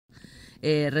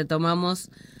retomamos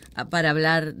para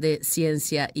hablar de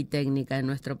ciencia y técnica en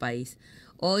nuestro país.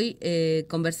 Hoy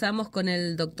conversamos con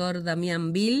el doctor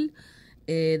Damián Bil.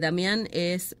 Damián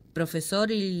es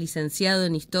profesor y licenciado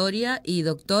en Historia y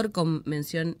doctor con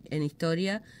mención en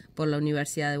Historia por la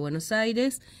Universidad de Buenos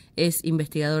Aires. Es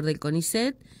investigador del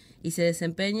CONICET y se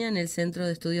desempeña en el Centro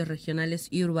de Estudios Regionales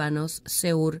y Urbanos,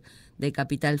 CEUR, de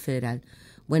Capital Federal.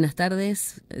 Buenas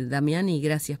tardes, Damián, y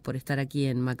gracias por estar aquí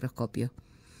en Macroscopio.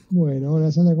 Bueno,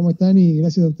 hola Sandra, ¿cómo están? Y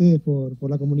gracias a ustedes por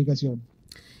la comunicación.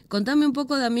 Contame un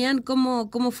poco, Damián,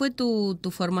 cómo fue tu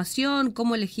formación,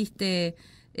 cómo elegiste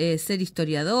ser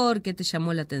historiador, qué te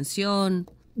llamó la atención.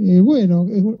 Bueno,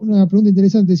 es una pregunta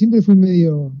interesante. Siempre fui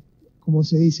medio, como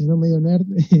se dice, ¿no? Medio nerd.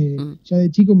 Ya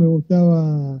de chico me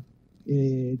gustaba,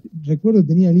 recuerdo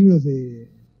tenía libros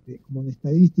como de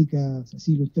estadísticas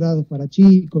así ilustrados para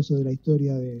chicos, o de la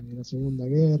historia de la Segunda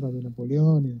Guerra, de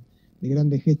Napoleón, de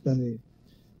grandes gestas de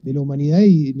la humanidad,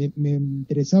 y me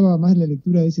interesaba más la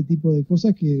lectura de ese tipo de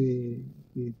cosas que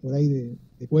por ahí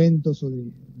de cuentos o de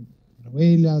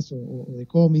novelas o de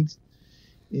cómics,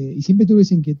 y siempre tuve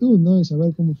esa inquietud, ¿no? De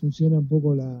saber cómo funciona un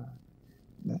poco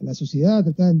la sociedad,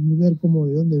 tratar de entender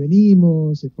de dónde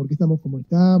venimos, por qué estamos como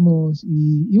estamos,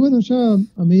 y bueno, ya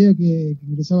a medida que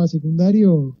ingresaba a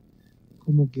secundario,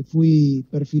 como que fui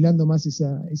perfilando más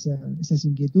esas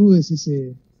inquietudes,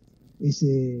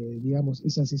 digamos,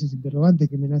 esos interrogantes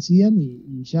que me nacían,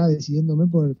 y ya decidiéndome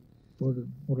por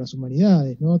las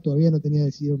humanidades, ¿no? Todavía no tenía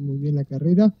decidido muy bien la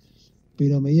carrera,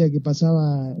 pero a medida que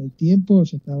pasaba el tiempo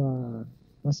ya estaba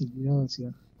más inclinado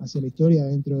hacia la historia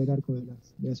dentro del arco de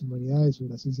las humanidades o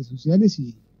de las ciencias sociales,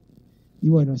 y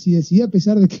bueno, así decidí, a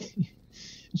pesar de que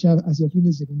ya hacia fin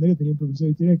de secundario tenía un profesor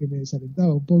de historia que me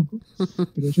desalentaba un poco,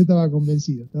 pero yo estaba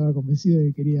convencido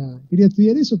de que quería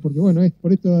estudiar eso, porque bueno, es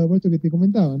por esto que te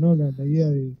comentaba, ¿no? La idea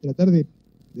de tratar de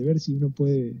ver si uno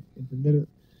puede entender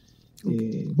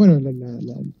bueno,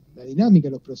 la dinámica,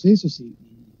 los procesos, y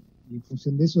en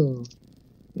función de eso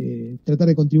tratar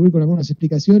de contribuir con algunas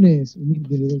explicaciones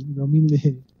de una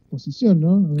humilde posición,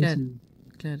 ¿no? A ver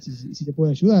si te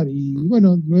puede ayudar. Y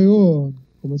bueno, luego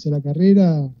comencé la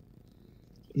carrera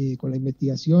con la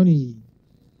investigación, y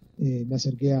me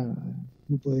acerqué a un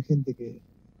grupo de gente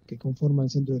que conforma el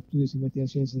Centro de Estudios e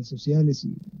Investigaciones Sociales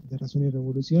y de Razón y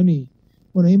Revolución, y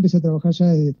bueno, ahí empecé a trabajar ya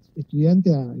desde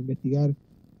estudiante, a investigar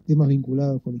temas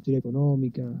vinculados con historia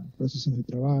económica, procesos de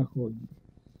trabajo, y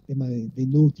temas de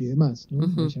industria y demás,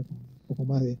 ¿no? Ya con un poco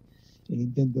más de el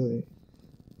intento de,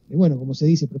 bueno, como se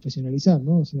dice, profesionalizar,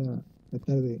 ¿no? O sea,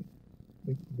 tratar de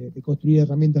construir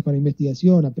herramientas para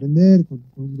investigación, aprender con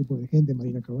un grupo de gente,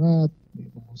 Marina Cabat,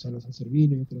 con Gonzalo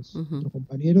Sancervino y otros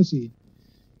compañeros, y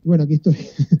bueno, aquí estoy.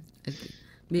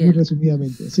 Bien. Muy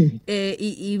resumidamente, sí.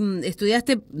 ¿Y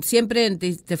estudiaste siempre,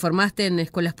 te formaste en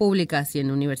escuelas públicas y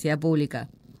en universidad pública?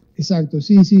 Exacto,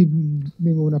 sí,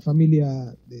 vengo de una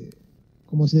familia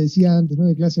como se decía antes, ¿no?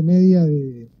 De clase media,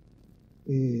 mi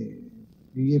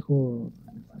viejo,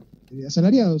 de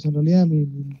asalariados, en realidad. Mi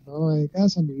mamá de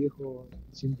casa, mi viejo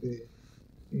siempre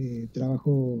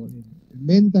trabajó en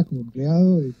ventas como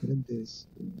empleado de diferentes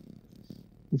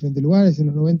lugares. En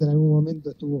los 90 en algún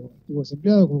momento estuvo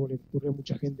desempleado, como le ocurrió a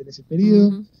mucha gente en ese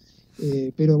periodo,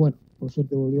 pero bueno, por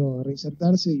suerte volvió a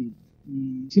reinsertarse, y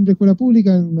siempre escuela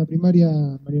pública. En la primaria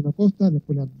Mariano Acosta, la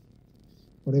escuela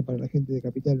por ahí para la gente de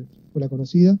Capital, escuela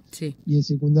conocida, sí. Y en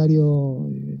secundario,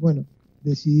 bueno,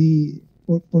 decidí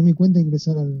por mi cuenta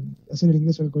hacer el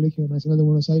ingreso al Colegio Nacional de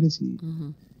Buenos Aires, y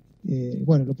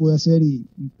bueno, lo pude hacer, y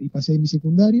pasé mi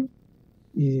secundario,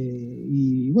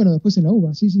 y bueno, después en la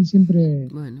UBA, sí, siempre.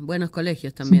 Bueno, buenos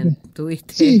colegios también,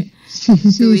 siempre.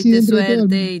 Tuviste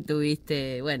suerte, y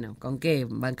tuviste, bueno, con qué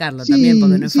bancarlo también,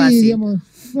 porque no es fácil. Digamos,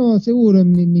 no, seguro,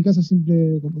 en mi casa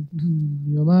siempre,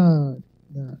 mi mamá,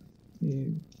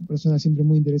 persona siempre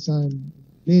muy interesada en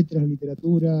letras,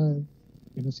 literatura,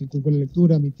 que nos inculcó la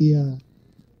lectura. Mi tía,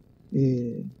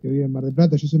 que vive en Mar del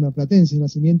Plata, yo soy marplatense de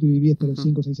nacimiento, y viví hasta los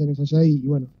 5 o 6 años allá, y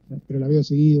bueno, pero la veo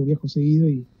seguido, viajo seguido,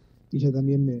 y ella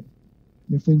también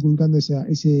me fue inculcando esa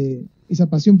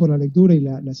pasión por la lectura y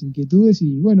las inquietudes,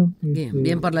 y bueno.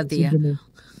 Bien por la tía.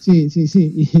 Sí,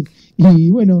 y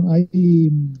bueno,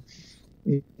 ahí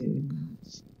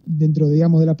dentro,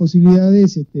 digamos, de las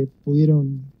posibilidades,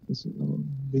 pudieron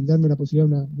brindarme la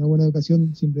posibilidad de una buena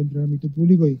educación, siempre dentro del ámbito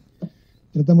público, y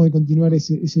tratamos de continuar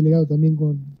ese legado también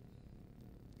con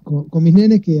mis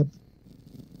nenes, que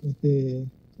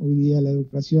hoy día la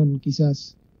educación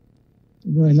quizás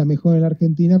no es la mejor en la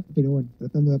Argentina, pero bueno,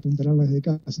 tratando de apuntalarla desde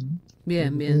casa, ¿no?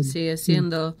 Bien, sigue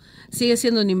siendo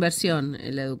una inversión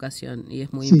en la educación, y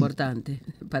es muy importante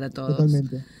para todos.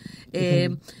 Totalmente.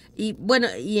 Y bueno,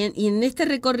 y en este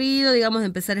recorrido, digamos, de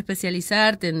empezar a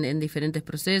especializarte en diferentes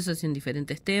procesos y en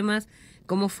diferentes temas,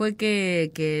 ¿cómo fue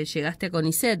que llegaste a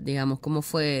CONICET, digamos? ¿Cómo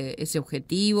fue ese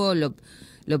objetivo?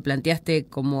 ¿Lo planteaste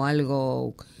como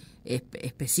algo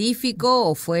específico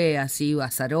o fue así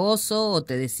azaroso o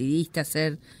te decidiste a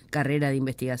hacer carrera de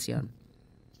investigación?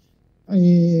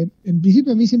 En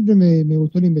principio a mí siempre me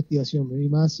gustó la investigación, me vi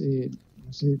más,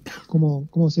 no sé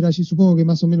cómo será allí, supongo que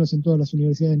más o menos en todas las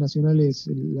universidades nacionales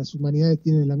las humanidades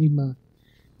tienen la misma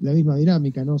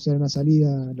dinámica, ¿no? O sea, las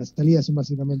salidas son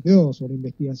básicamente dos, o la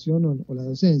investigación o la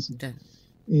docencia.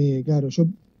 Sí. Claro, yo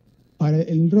para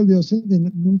el rol de docente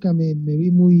nunca me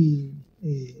vi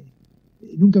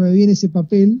nunca me vi en ese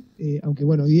papel, aunque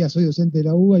bueno, hoy día soy docente de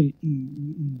la UBA y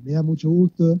me da mucho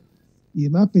gusto y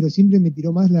demás, pero siempre me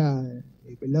tiró más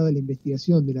el lado de la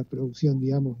investigación, de la producción,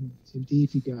 digamos,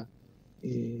 científica.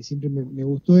 Siempre me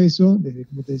gustó eso, desde,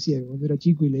 como te decía, cuando era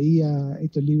chico y leía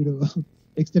estos libros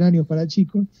extraños para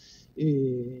chicos,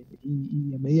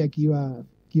 y a medida que iba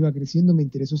creciendo me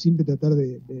interesó siempre tratar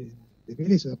de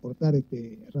ver eso, de aportar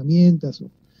herramientas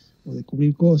o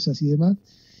descubrir cosas y demás.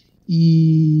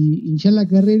 Y ya en la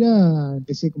carrera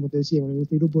empecé, como te decía, con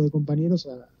este grupo de compañeros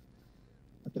a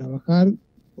trabajar de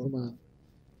forma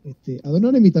ad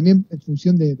honorem y también en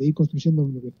función de ir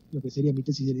construyendo lo que sería mi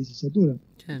tesis de licenciatura.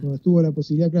 Claro. Cuando estuvo la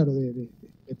posibilidad, claro, de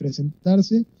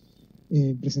presentarse,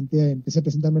 empecé a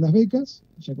presentarme a las becas,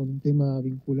 ya con un tema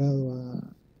vinculado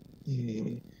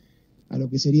a lo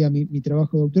que sería mi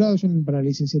trabajo de doctorado. Yo para la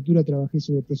licenciatura trabajé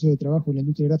sobre el proceso de trabajo en la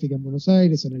industria gráfica en Buenos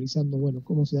Aires, analizando, bueno,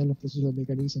 cómo se dan los procesos de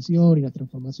mecanización y las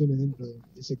transformaciones dentro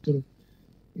del sector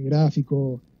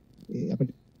gráfico a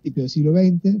principios del siglo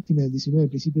XX, fines del XIX,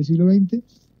 principios del siglo XX,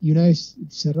 y una vez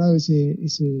cerrado ese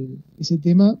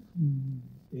tema,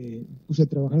 puse a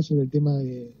trabajar sobre el tema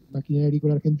de maquinaria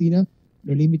agrícola argentina,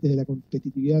 los límites de la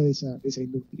competitividad de esa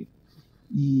industria.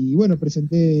 Y bueno,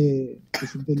 presenté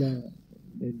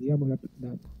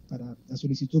la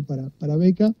solicitud para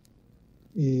beca,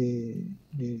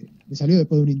 me salió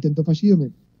después de un intento fallido,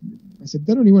 me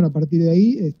aceptaron y bueno, a partir de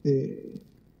ahí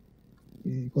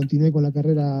continué con la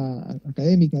carrera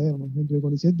académica, digamos, dentro de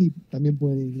CONICET, y también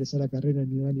pude ingresar a carrera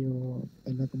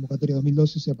en la convocatoria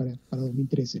 2012, o sea, para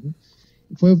 2013, ¿no?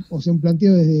 Fue, o sea, un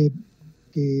planteo desde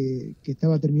que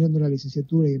estaba terminando la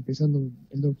licenciatura y empezando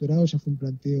el doctorado, ya fue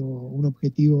un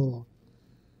objetivo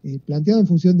planteado en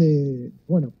función de,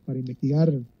 bueno, para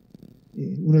investigar,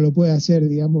 uno lo puede hacer,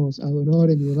 digamos, ad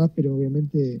honorem y demás, pero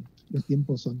obviamente los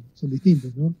tiempos son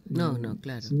distintos, ¿no? No,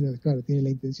 claro. Si uno, claro, tiene la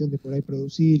intención de por ahí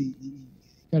producir y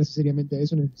dedicarse seriamente a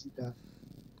eso, necesita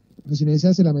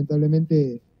profesionalizarse.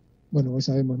 Lamentablemente, bueno, hoy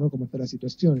sabemos, ¿no?, cómo está la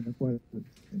situación, en la cual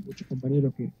hay muchos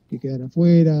compañeros que quedan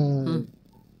afuera,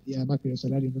 y además que los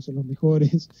salarios no son los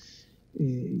mejores,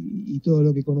 y todo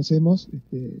lo que conocemos.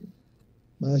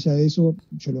 Más allá de eso,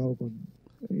 yo lo hago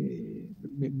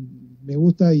me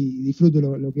gusta y disfruto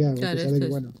lo que hago, claro, a pesar de que,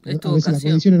 bueno, a veces vocación. las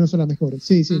condiciones no son las mejores.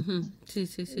 Sí. Uh-huh.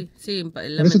 Sí, por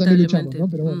eso también luchamos, ¿no?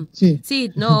 Pero bueno,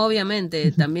 sí, no,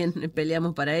 obviamente, también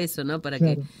peleamos para eso, ¿no? Para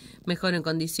claro, que mejoren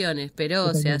condiciones,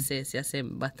 pero se hace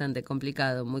bastante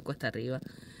complicado, muy cuesta arriba.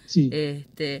 Sí.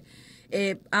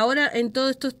 Ahora, en todos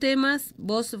estos temas,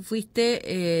 vos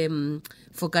fuiste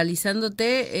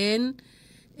focalizándote en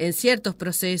ciertos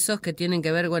procesos que tienen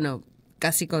que ver, bueno,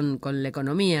 casi con la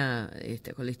economía,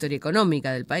 con la historia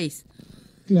económica del país.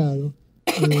 Claro.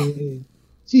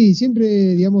 Sí,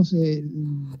 siempre, digamos,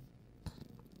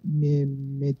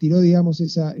 me tiró, digamos,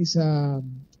 esa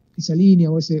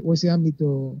línea o ese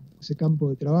ámbito, ese campo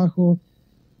de trabajo.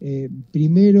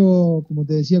 Primero, como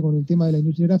te decía, con el tema de la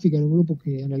industria gráfica, en un grupo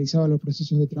que analizaba los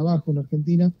procesos de trabajo en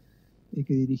Argentina,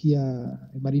 que dirigía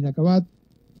Marina Cabat,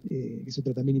 que es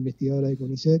otra también investigadora de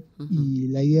CONICET, y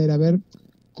la idea era ver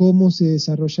cómo se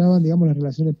desarrollaban, digamos, las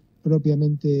relaciones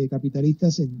propiamente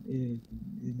capitalistas en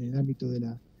el ámbito de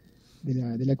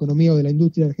la economía o de la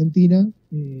industria argentina.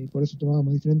 Por eso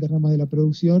tomábamos diferentes ramas de la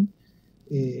producción,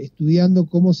 estudiando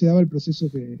cómo se daba el proceso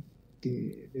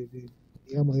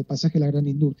digamos, de pasaje a la gran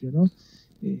industria, ¿no?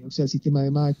 O sea, el sistema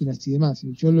de máquinas y demás.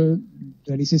 Y yo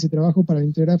realicé ese trabajo para la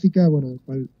industria gráfica, bueno, del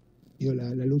cual dio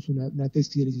la luz una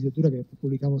tesis de licenciatura que después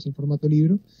publicamos en formato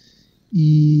libro.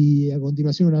 Y a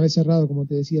continuación, una vez cerrado, como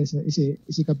te decía,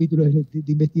 ese capítulo de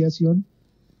investigación,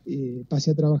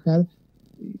 pasé a trabajar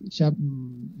ya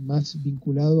más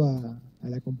vinculado a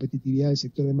la competitividad del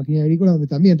sector de maquinaria agrícola, donde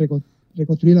también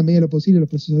reconstruir en la medida de lo posible los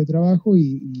procesos de trabajo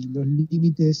y los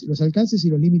límites, los alcances y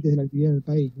los límites de la actividad en el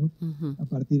país, ¿no? A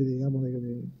partir de, digamos,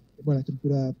 bueno,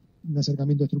 estructura, un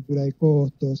acercamiento a estructura de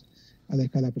costos, a la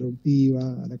escala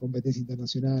productiva, a la competencia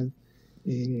internacional.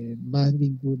 más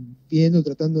viendo,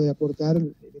 tratando de aportar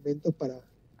elementos para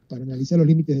analizar los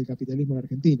límites del capitalismo en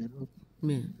Argentina, ¿no?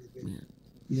 Bien, bien.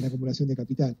 Y de la acumulación de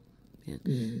capital. Bien.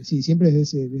 Sí, siempre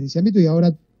desde ese ámbito, y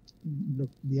ahora,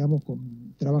 digamos,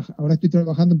 ahora estoy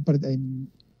trabajando en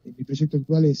mi proyecto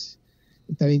actual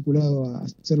está vinculado a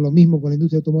hacer lo mismo con la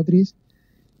industria automotriz,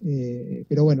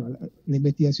 pero bueno, la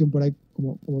investigación por ahí,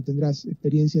 como tendrás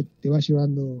experiencia, te va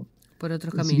llevando por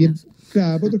otros si bien, caminos.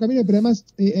 claro, por otros caminos, pero además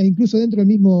incluso dentro del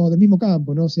mismo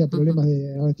campo, ¿no? O sea, problemas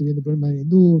ahora estoy viendo problemas de la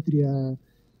industria,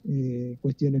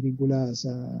 cuestiones vinculadas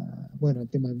al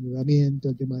tema del endeudamiento,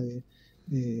 el tema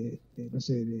no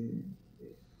sé, de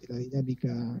la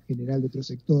dinámica general de otros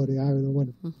sectores, agro,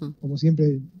 bueno, como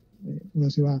siempre, uno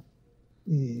se va,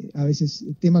 a veces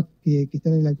temas que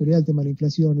están en la actualidad, el tema de la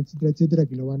inflación, etcétera, etcétera,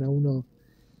 que lo van a uno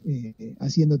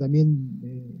haciendo también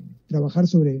trabajar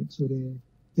sobre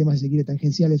temas, si se quiere,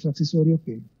 tangenciales o accesorios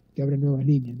que abren nuevas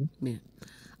líneas, ¿no? Bien.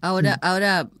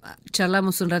 Ahora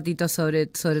charlamos un ratito sobre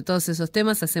todos esos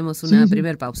temas, hacemos una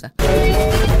primer pausa.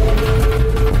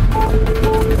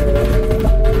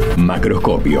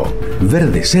 Macroscopio.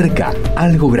 Ver de cerca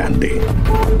algo grande.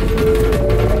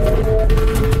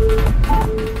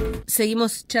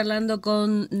 Seguimos charlando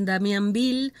con Damián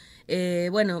Bil.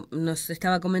 Bueno, nos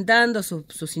estaba comentando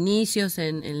sus inicios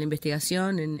en la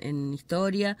investigación, en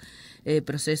historia,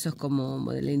 procesos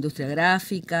como de la industria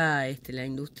gráfica, la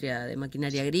industria de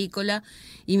maquinaria agrícola,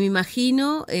 y me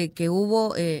imagino que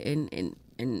hubo,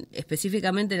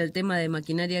 específicamente en el tema de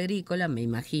maquinaria agrícola, me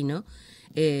imagino,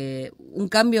 un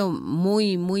cambio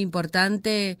muy, muy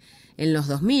importante en los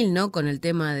 2000, ¿no? Con el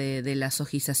tema de la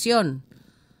sojización.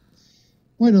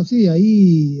 Bueno, sí,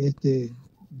 ahí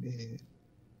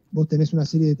vos tenés una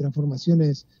serie de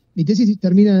transformaciones. Mi tesis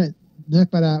termina, no es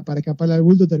para escaparle al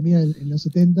bulto, termina en los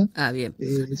 70. Ah, bien.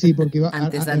 Sí, porque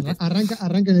antes.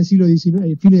 Arranca en el siglo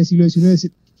XIX, fines del siglo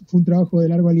XIX, fue un trabajo de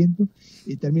largo aliento.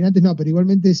 Termina antes, no, pero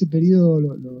igualmente ese periodo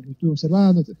lo estuve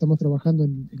observando. Estamos trabajando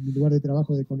en mi lugar de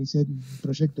trabajo de CONICET, un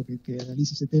proyecto que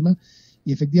analiza ese tema.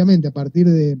 Y efectivamente, a partir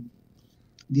de,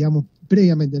 digamos,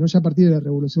 previamente, ¿no? Ya a partir de la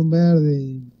Revolución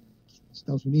Verde,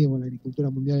 Estados Unidos, con la agricultura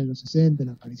mundial en los 60,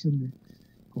 la aparición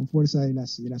con fuerza de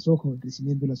las hojas, el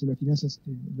crecimiento de las oleaginosas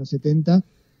en los 70,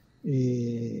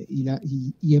 y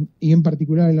en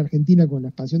particular en la Argentina con la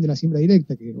expansión de la siembra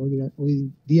directa, que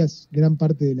hoy día es gran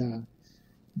parte de la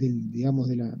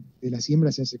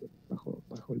siembra se hace bajo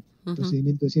el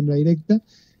procedimiento de siembra directa.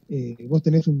 Vos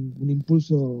tenés un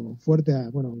impulso fuerte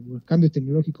a unos cambios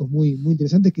tecnológicos muy, muy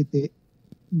interesantes que te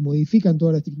modifican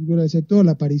toda la estructura del sector,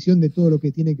 la aparición de todo lo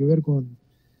que tiene que ver con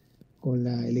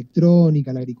la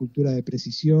electrónica, la agricultura de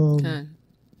precisión,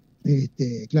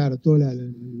 claro, todos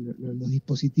los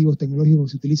dispositivos tecnológicos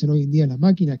que se utilizan hoy en día en las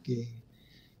máquinas, que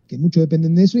mucho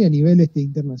dependen de eso, y a nivel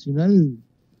internacional,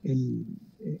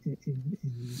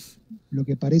 lo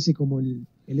que parece como el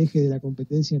eje de la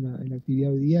competencia en la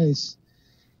actividad hoy día es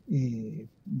en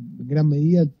gran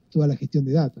medida toda la gestión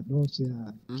de datos, ¿no? O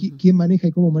sea, quién maneja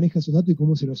y cómo maneja esos datos y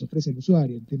cómo se los ofrece al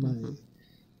usuario, en tema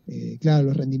de, claro,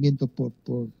 los rendimientos por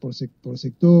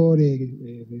sectores,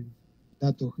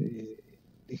 datos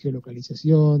de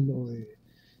geolocalización o de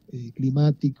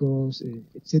climáticos,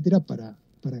 etcétera, para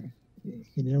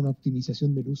generar una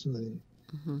optimización del uso del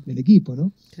equipo,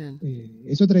 ¿no?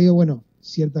 Eso ha traído,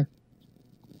 ciertas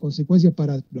consecuencias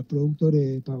para los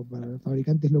productores, para los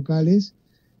fabricantes locales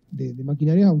de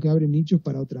maquinaria, aunque abren nichos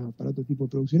para otro tipo de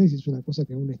producciones, y es una cosa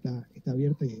que aún está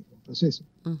abierta y en proceso.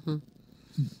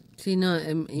 Sí, no,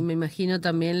 y me imagino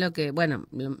también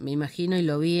me imagino y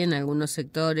lo vi en algunos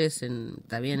sectores,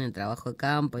 también en trabajo de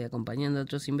campo y acompañando a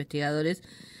otros investigadores,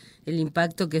 el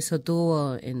impacto que eso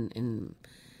tuvo en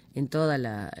toda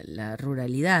la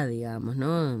ruralidad, digamos,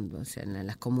 ¿no? O sea, en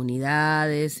las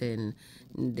comunidades, en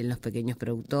los pequeños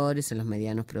productores, en los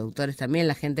medianos productores, también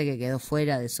la gente que quedó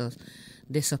fuera de esos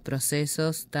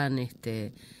procesos tan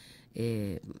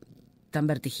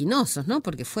vertiginosos, ¿no?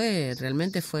 Porque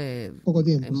realmente fue poco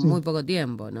tiempo, muy poco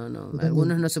tiempo, ¿no?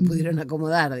 Algunos no se pudieron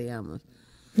acomodar, digamos.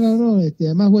 Claro,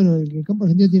 además, el campo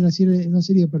argentino tiene una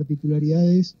serie de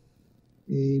particularidades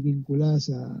vinculadas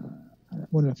a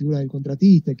la figura del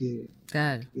contratista, que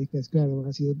claro,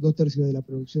 ha sido 2/3 de la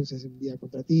producción se hace en vía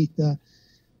contratista,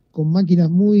 con máquinas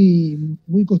muy,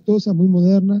 muy costosas, muy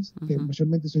modernas, que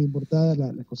mayormente son importadas,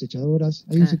 las cosechadoras.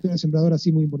 Hay un sector de sembradoras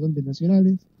sí muy importante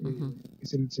nacionales, que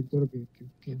es el sector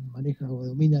que maneja o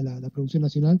domina la producción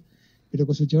nacional, pero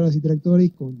cosechadoras y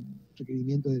tractores con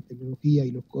requerimientos de tecnología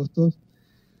y los costos,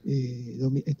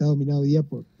 está dominado hoy día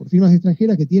por firmas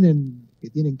extranjeras que tienen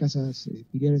casas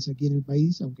filiales aquí en el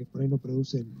país, aunque por ahí no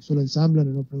producen, solo ensamblan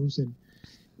o no producen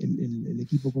el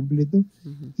equipo completo.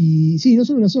 Y sí, no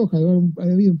solo la soja, ha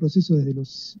habido un proceso desde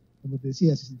los, como te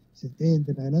decía,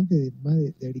 70 en adelante, más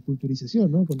de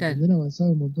agriculturización, ¿no? Cuando han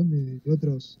avanzado un montón de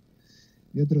otros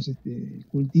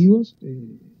cultivos.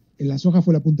 En la soja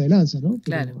fue la punta de lanza, ¿no?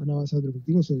 Pero han avanzado otros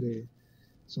cultivos sobre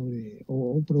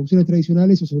o producciones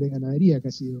tradicionales o sobre ganadería que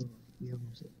ha sido,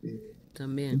 digamos,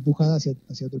 también empujada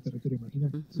hacia otro territorio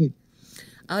marginal. Sí.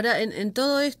 Ahora, en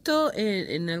todo esto,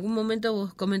 en algún momento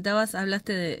vos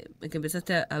hablaste de que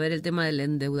empezaste a ver el tema del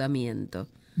endeudamiento.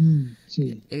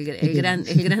 Sí. El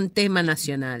gran tema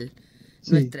nacional.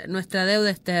 Sí. Nuestra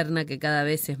deuda externa, que cada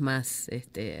vez es más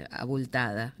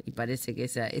abultada, y parece que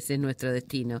ese es nuestro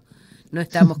destino. No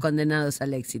estamos condenados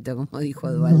al éxito, como dijo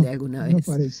Dualde alguna vez. No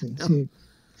parece, ¿no? Sí.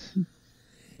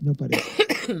 No parece.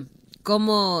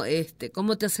 ¿Cómo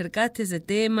te acercaste a ese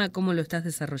tema? ¿Cómo lo estás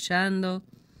desarrollando?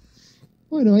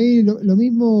 Bueno, ahí lo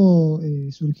mismo,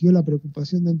 surgió la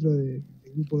preocupación dentro del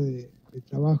grupo de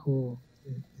trabajo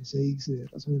en CX de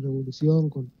Razón y Revolución,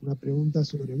 con una pregunta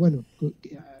sobre, bueno,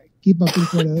 ¿qué papel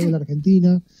juega la deuda en la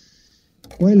Argentina?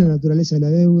 ¿Cuál es la naturaleza de la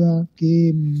deuda?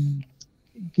 Que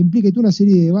implica toda una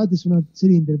serie de debates, una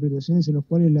serie de interpretaciones en los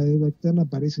cuales la deuda externa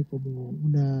aparece como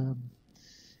una,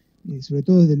 sobre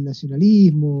todo desde el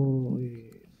nacionalismo,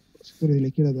 los sectores de la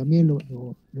izquierda también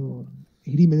lo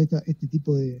esgrimen este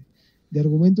tipo de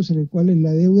argumentos en el cuales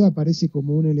la deuda aparece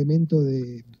como un elemento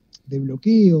de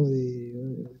bloqueo,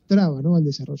 de traba, ¿no?, al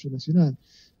desarrollo nacional.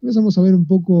 Empezamos a ver un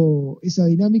poco esa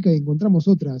dinámica y encontramos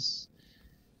otras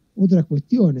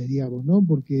cuestiones, digamos, ¿no?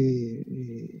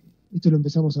 Porque esto lo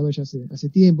empezamos a ver ya hace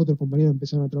tiempo, otros compañeros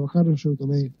empezaron a trabajarlo, yo lo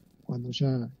tomé cuando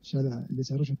ya el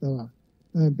desarrollo estaba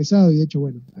empezado, y de hecho,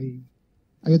 bueno, hay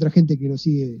otra gente que lo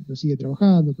sigue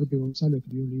trabajando. El propio Gonzalo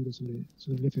escribió un libro sobre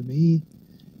el FMI.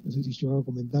 No sé si llegó a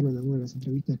comentarlo en alguna de las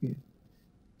entrevistas en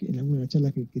alguna de las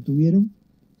charlas que tuvieron.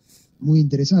 Muy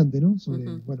interesante, ¿no? Sobre,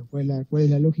 bueno, cuál es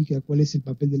la lógica, cuál es el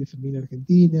papel del FMI en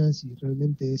Argentina, si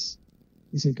realmente es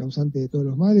el causante de todos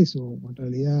los males, o en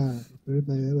realidad el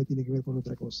problema de la deuda tiene que ver con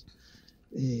otra cosa.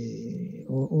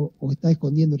 O está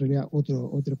escondiendo en realidad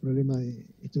otro problema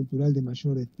estructural de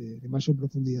mayor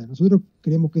profundidad. Nosotros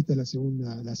creemos que esta es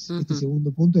este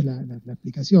segundo punto es la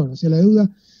explicación. O sea, la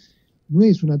deuda no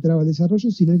es una traba al desarrollo,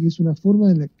 sino que es una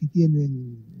forma en la que tiene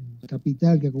el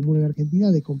capital que acumula en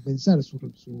Argentina de compensar su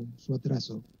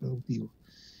atraso productivo.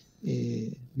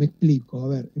 Me explico. A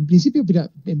ver, en principio,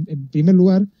 en primer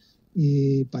lugar,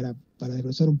 para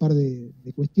desglosar un par de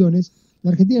cuestiones,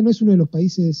 la Argentina no es uno de los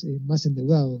países más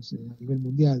endeudados a nivel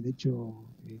mundial. De hecho,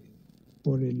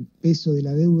 por el peso de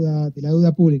la deuda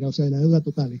pública, o sea, de la deuda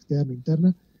total, externa,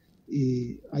 interna,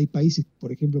 hay países,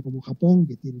 por ejemplo, como Japón,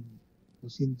 que tienen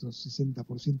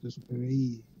 260% de su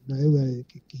PBI, una deuda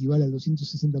que equivale al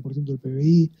 260% del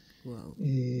PBI. Wow.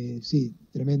 Sí,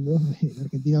 tremendo. La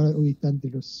Argentina hoy está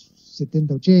entre los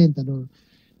 70-80,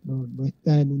 no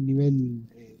está en un nivel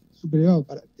súper elevado.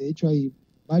 De hecho, hay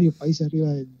varios países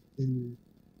arriba del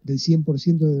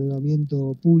 100% de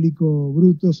endeudamiento público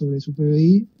bruto sobre su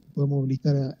PBI. Podemos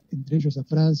listar entre ellos a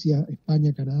Francia,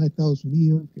 España, Canadá, Estados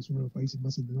Unidos, que es uno de los países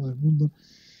más endeudados del mundo.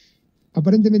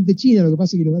 Aparentemente China, lo que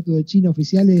pasa es que los datos de China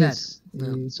oficiales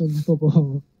son un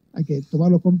poco, hay que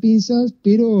tomarlos con pinzas,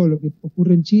 pero lo que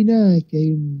ocurre en China es que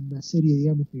hay una serie,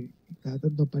 digamos, que cada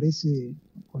tanto aparece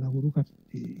con las burbujas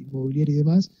inmobiliarias y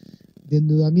demás, de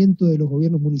endeudamiento de los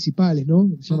gobiernos municipales, ¿no?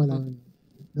 Se llama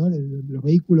los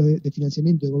vehículos de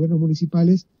financiamiento de gobiernos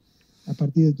municipales, a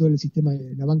partir de todo el sistema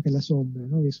de la banca en la sombra,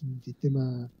 ¿no? Que es un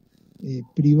sistema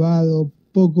privado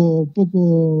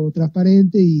poco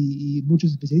transparente, y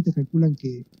muchos especialistas calculan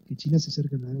que China se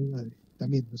acerca a una deuda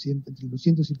también entre el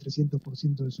 200 y el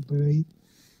 300% de su PBI,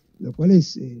 lo cual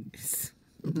es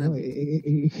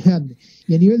grande.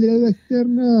 Y a nivel de la deuda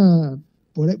externa,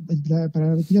 para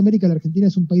Latinoamérica, la Argentina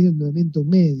es un país de endeudamiento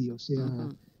medio, o sea,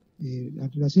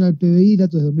 en relación al PBI,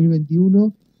 datos de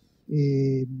 2021,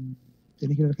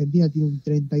 tenés que la Argentina tiene un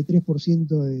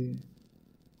 33%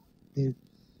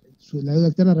 la deuda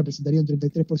externa representaría un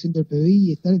 33% del PBI,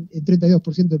 y está en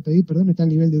 32% del PBI, está al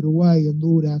nivel de Uruguay, de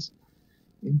Honduras,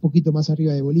 un poquito más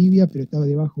arriba de Bolivia, pero estaba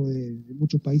debajo de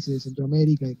muchos países de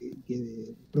Centroamérica y que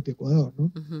del propio Ecuador,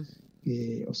 ¿no?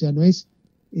 O sea, no es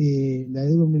la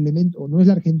deuda un elemento, o no es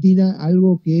la Argentina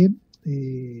algo que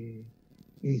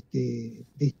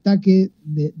destaque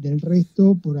del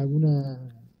resto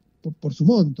por su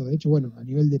monto. De hecho, bueno, a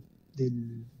nivel de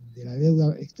la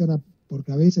deuda externa por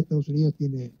cabeza, Estados Unidos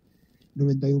tiene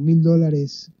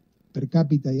 $91.000 per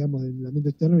cápita, digamos, de endeudamiento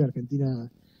externo, y la Argentina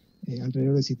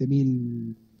alrededor de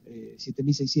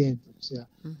 7.600. O sea,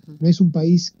 no es un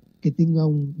país que tenga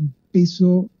un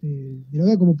peso la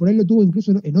deuda como por ahí lo tuvo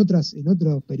incluso en otros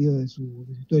periodos de su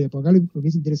historia. Porque acá lo que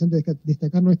es interesante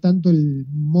destacar no es tanto el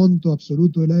monto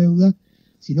absoluto de la deuda,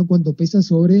 sino cuánto pesa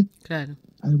sobre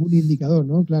algún indicador,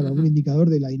 ¿no? Claro, algún indicador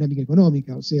de la dinámica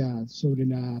económica, o sea, sobre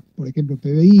por ejemplo,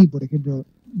 PBI, por ejemplo,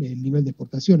 el nivel de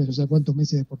exportaciones, o sea, cuántos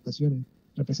meses de exportaciones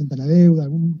representa la deuda,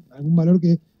 algún valor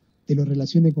que te lo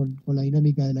relacione con la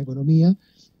dinámica de la economía.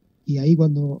 Y ahí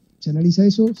cuando se analiza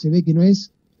eso, se ve que no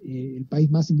es el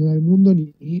país más endeudado del mundo,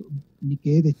 ni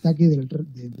que destaque de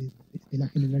la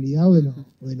generalidad o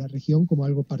de la región como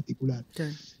algo particular.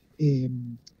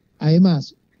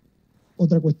 Además,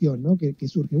 otra cuestión, ¿no? que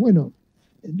surge, bueno,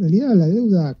 en realidad la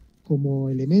deuda como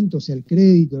elemento, o sea, el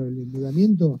crédito, el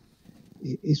endeudamiento,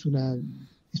 es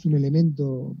un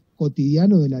elemento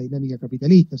cotidiano de la dinámica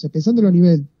capitalista. O sea, pensándolo a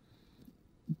nivel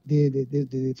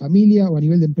de familia o a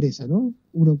nivel de empresa, ¿no?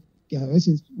 Que a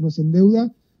veces uno se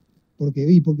endeuda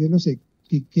porque no sé,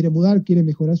 que quiere mudar, quiere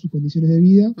mejorar sus condiciones de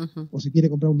vida, o se quiere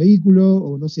comprar un vehículo,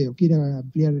 o no sé, o quiere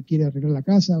arreglar la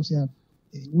casa, o sea,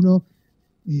 uno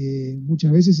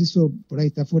muchas veces eso por ahí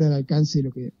está fuera del alcance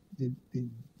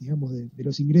digamos, de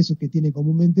los ingresos que tiene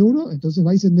comúnmente uno, entonces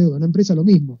va y se endeuda. Una empresa lo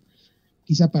mismo,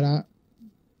 quizás para,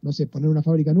 no sé, poner una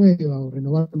fábrica nueva o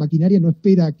renovar maquinaria, no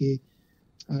espera a que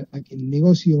el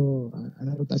negocio, a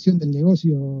la rotación del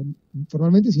negocio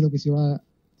formalmente, sino que se va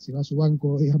a su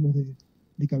banco, digamos,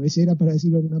 de cabecera, para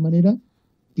decirlo de alguna manera,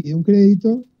 pide un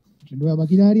crédito, renueva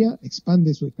maquinaria,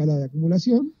 expande su escala de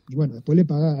acumulación y bueno, después le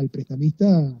paga al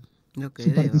prestamista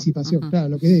su participación, claro,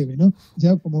 lo que debe, ¿no? O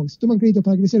sea, como se toman créditos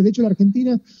para crecer. De hecho, la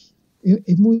Argentina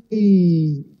es muy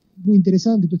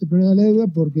interesante todo este problema de la deuda,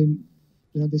 porque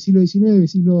durante el siglo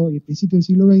XIX y el principio del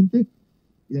siglo XX,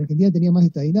 la Argentina tenía más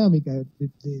esta dinámica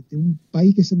de un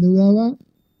país que se endeudaba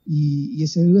y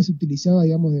esa deuda se utilizaba,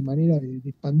 digamos, de manera de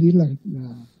expandir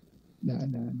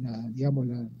digamos,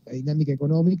 la dinámica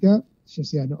económica, ya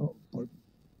sea por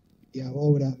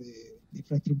obras de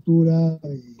infraestructura,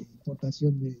 de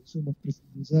importación de insumos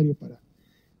necesarios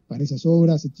para esas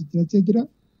obras, etcétera, etcétera,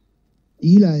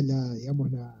 y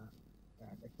digamos,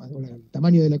 el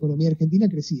tamaño de la economía argentina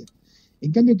crecía.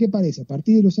 En cambio, ¿qué parece? A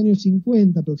partir de los años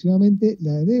 50 aproximadamente,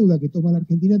 la deuda que toma la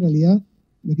Argentina en realidad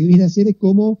lo que viene a hacer es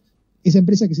como esa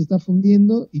empresa que se está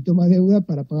fundiendo y toma deuda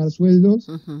para pagar sueldos,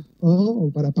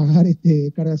 o para pagar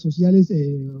cargas sociales,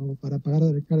 o para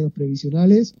pagar cargas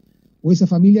previsionales, o esa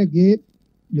familia que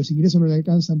los ingresos no le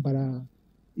alcanzan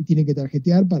y tienen que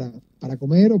tarjetear para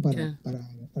comer o para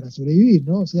sobrevivir,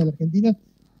 ¿no? O sea, la Argentina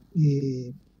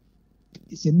se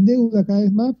endeuda cada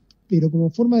vez más, pero como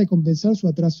forma de compensar su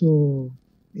atraso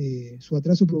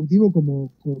productivo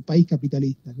como país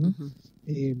capitalista, ¿no?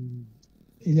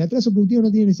 El atraso productivo no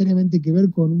tiene necesariamente que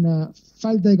ver con una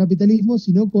falta de capitalismo,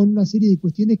 sino con una serie de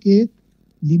cuestiones que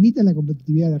limitan la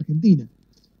competitividad de la Argentina.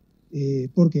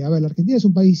 Porque, a ver, la Argentina es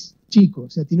un país chico, o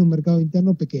sea, tiene un mercado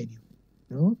interno pequeño,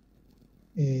 ¿no?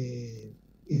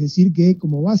 Es decir, que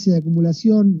como base de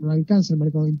acumulación no alcanza el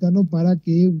mercado interno para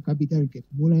que un capital que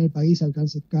acumula en el país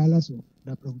alcance escalas o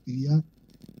una productividad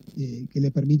que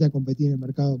le permita competir en el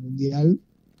mercado mundial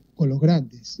con los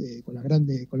grandes, con las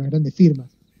grandes firmas.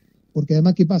 Porque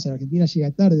además, ¿qué pasa? La Argentina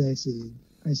llega tarde a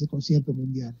ese concierto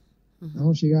mundial,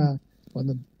 ¿no? Llega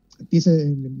cuando empieza,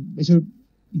 eso es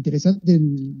interesante,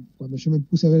 cuando yo me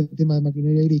puse a ver el tema de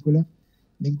maquinaria agrícola,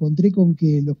 me encontré con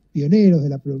que los pioneros de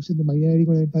la producción de maquinaria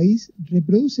agrícola en el país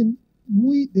reproducen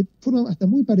de forma hasta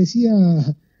muy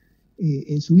parecida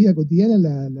en su vida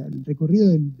cotidiana el recorrido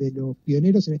de los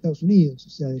pioneros en Estados Unidos, o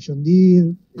sea, de John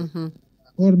Deere,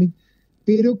 McCormick.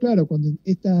 Pero claro, cuando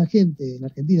esta gente en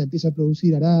Argentina empieza a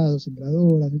producir arados,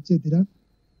 sembradoras, etcétera,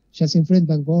 ya se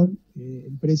enfrentan con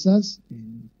empresas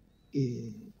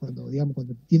cuando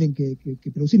tienen que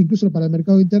producir incluso para el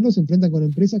mercado interno, se enfrentan con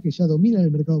empresas que ya dominan el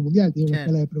mercado mundial, tienen una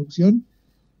escala de producción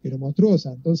pero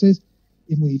monstruosa. Entonces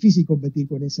es muy difícil competir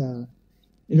con esa.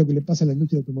 Es lo que le pasa a la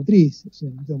industria automotriz. O sea,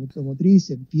 la industria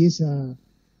automotriz empieza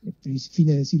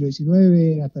fines del siglo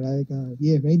XIX hasta la década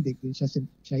 10, 20, que ya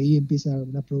ahí empieza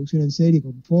una producción en serie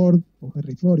con Ford, con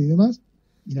Henry Ford y demás.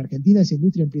 Y en Argentina esa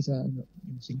industria empieza en los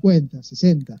 50,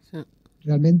 60. Sí.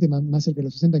 Realmente más cerca de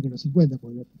los 60 que en los 50,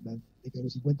 porque la década de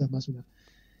los 50 es más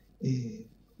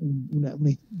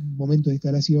un momento de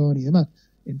instalación y demás.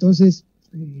 Entonces,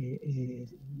 el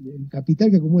capital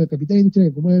industrial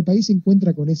que acumula el país se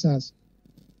encuentra con esas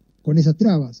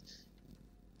trabas.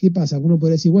 ¿Qué pasa? Uno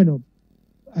podría decir, bueno,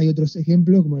 hay otros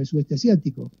ejemplos como el sudeste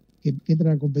asiático, que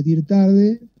entran a competir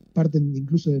tarde, parten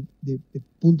incluso de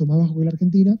puntos más bajos que la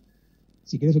Argentina.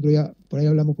 Si querés otro día, por ahí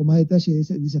hablamos con más detalle de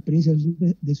esa experiencia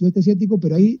del sudeste asiático,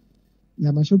 pero ahí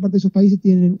la mayor parte de esos países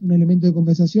tienen un elemento de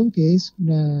compensación que es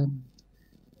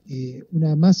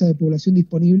una masa de población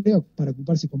disponible para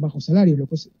ocuparse con bajos salarios, lo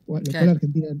cual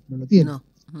Argentina no lo tiene. No.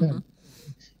 Claro.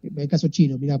 En el caso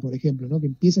chino, mirá, por ejemplo, ¿no? Que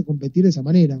empieza a competir de esa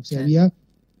manera. O sea, había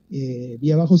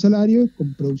bajos salarios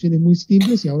con producciones muy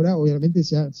simples y ahora obviamente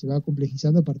se va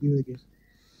complejizando a partir de que,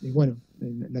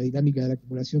 la dinámica de la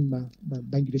acumulación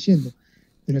va increyendo.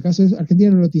 Pero el caso de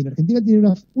Argentina no lo tiene. Argentina tiene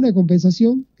una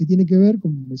compensación que tiene que ver,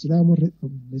 como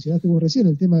mencionaste vos recién,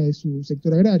 el tema de su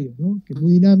sector agrario, ¿no? Que es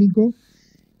muy dinámico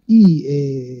y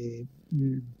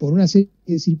por una serie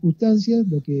de circunstancias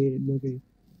lo que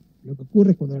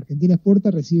ocurre es cuando la Argentina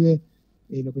exporta, recibe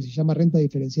lo que se llama renta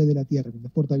diferencial de la tierra, cuando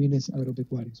exporta bienes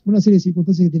agropecuarios. Una serie de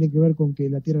circunstancias que tienen que ver con que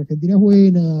la tierra argentina es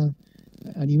buena,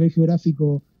 a nivel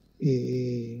geográfico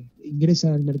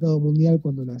ingresa al mercado mundial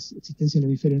cuando la existencia del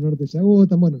hemisferio norte se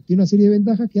agota. Bueno, tiene una serie de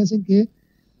ventajas que hacen que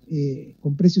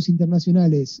con precios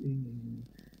internacionales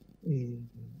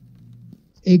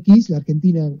X, la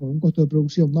Argentina con un costo de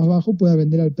producción más bajo pueda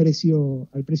vender al precio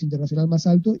internacional más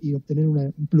alto y obtener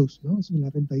un plus, ¿no? Es una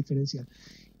renta diferencial.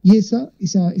 Y esa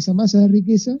masa de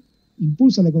riqueza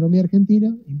impulsa la economía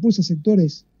argentina, impulsa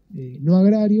sectores no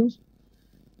agrarios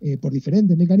por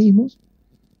diferentes mecanismos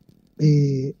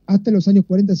hasta los años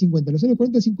 40-50. En los años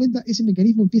 40-50 ese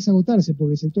mecanismo empieza a agotarse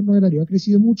porque el sector no agrario ha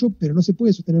crecido mucho, pero no se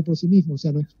puede sostener por sí mismo, o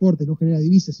sea, no exporta, no genera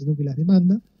divisas, sino que las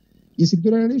demanda, y el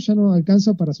sector agrario ya no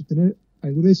alcanza para sostener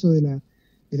al grueso de la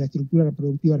estructura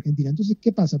productiva argentina. Entonces,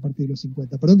 ¿qué pasa a partir de los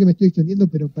 50? Perdón que me estoy extendiendo,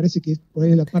 pero parece que por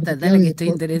ahí es la parte Dale, que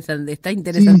está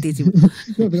interesantísimo.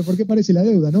 Sí. No, pero ¿por qué parece la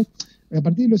deuda, no? A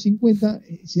partir de los 50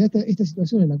 se da esta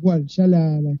situación en la cual ya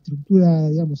la estructura,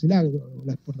 digamos, el agro,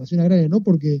 la exportación agraria, no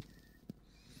porque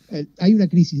hay una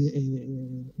crisis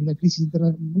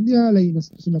internacional mundial, hay una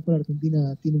situación en la cual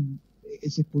Argentina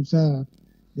es expulsada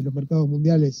de los mercados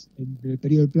mundiales en el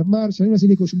periodo del Plan Marshall, hay una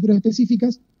serie de coyunturas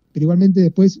específicas, pero igualmente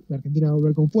después la Argentina va a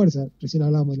volver con fuerza. Recién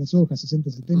hablábamos de las soja, 60,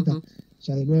 70,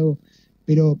 ya de nuevo,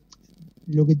 pero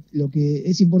lo que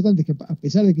es importante es que a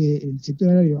pesar de que el sector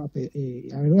agrario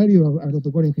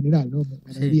agropecuario en general, ¿no?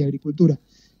 Ganadería, agricultura,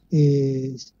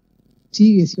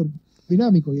 sigue siendo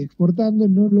dinámico y exportando,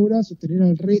 no logra sostener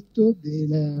al resto de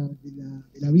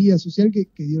la vida social que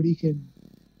se dio origen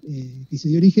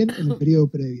en el periodo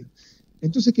previo.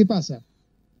 Entonces, ¿qué pasa?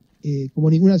 Como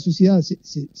ninguna sociedad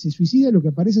se suicida, lo que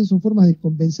aparecen son formas de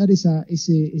compensar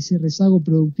ese rezago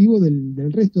productivo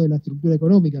del resto de la estructura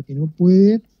económica, que no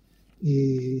puede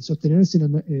sostenerse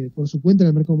por su cuenta en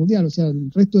el mercado mundial. O sea,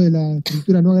 el resto de la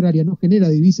estructura no agraria no genera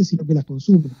divisas, sino que las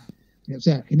consume. O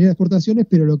sea, genera exportaciones,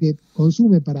 pero lo que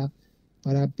consume para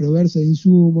proveerse de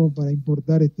insumos, para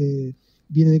importar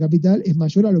bienes de capital, es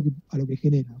mayor a lo que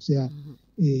genera. O sea,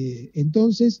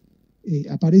 entonces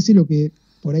aparece lo que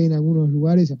por ahí en algunos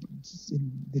lugares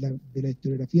de la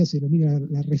historiografía se denomina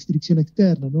la restricción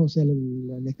externa, ¿no? O sea,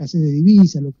 la escasez de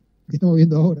divisas, lo que estamos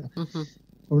viendo ahora,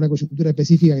 por una coyuntura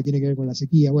específica que tiene que ver con la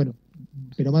sequía. Bueno,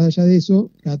 pero más allá de eso,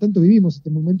 cada tanto vivimos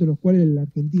este momento en los cuales en la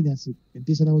Argentina se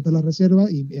empiezan a agotar las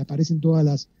reservas y aparecen todas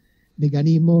las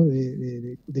mecanismos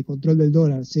de control del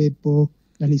dólar, cepo,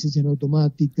 las licencias no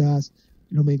automáticas,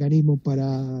 los mecanismos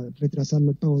para retrasar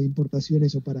el pago de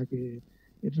importaciones o para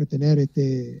retener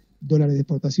dólares de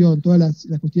exportación, todas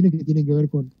las cuestiones que tienen que ver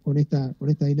con esta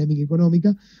dinámica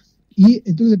económica, y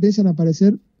entonces empiezan a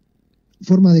aparecer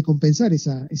formas de compensar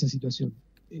esa situación.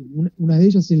 Una de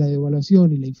ellas es la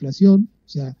devaluación y la inflación, o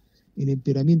sea, el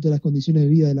empeoramiento de las condiciones de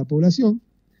vida de la población,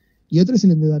 y otra es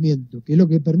el endeudamiento, que es lo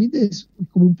que permite, es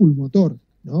como un pulmotor,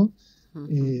 ¿no?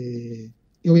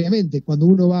 Y obviamente, cuando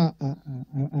uno va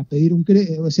a pedir un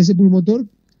crédito, o sea, ese pulmotor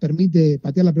permite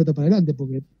patear la pelota para adelante,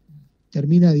 porque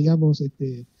termina, digamos,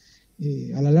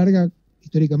 a la larga,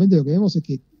 históricamente lo que vemos es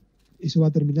que eso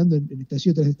va terminando en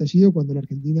estallido tras estallido, cuando la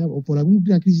Argentina, o por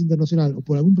alguna crisis internacional, o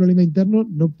por algún problema interno,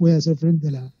 no puede hacer frente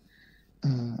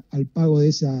al pago de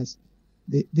esas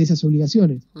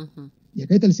obligaciones. Y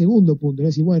acá está el segundo punto, es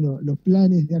decir, bueno, los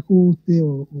planes de ajuste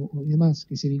o demás,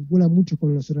 que se vinculan mucho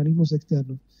con los organismos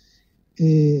externos.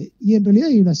 Y en realidad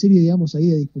hay una serie, digamos, ahí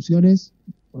de discusiones,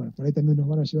 bueno, por ahí también nos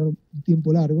van a llevar un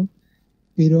tiempo largo,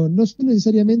 pero no son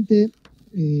necesariamente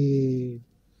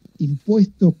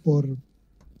impuestos por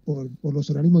los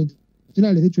organismos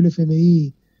internacionales. De hecho, el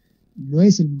FMI no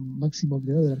es el máximo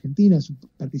empleador de la Argentina, su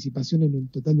participación en el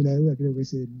total de la deuda creo que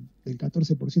es el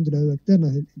 14% de la deuda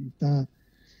externa, está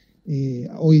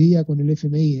hoy día con el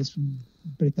FMI, es un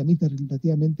prestamista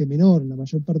relativamente menor. La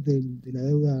mayor parte de la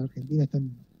deuda argentina están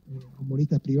con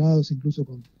bonistas privados, incluso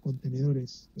con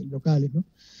contenedores locales, ¿no?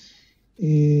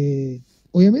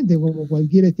 Obviamente, como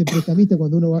cualquier prestamista,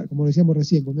 cuando uno va, como decíamos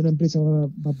recién, cuando una empresa va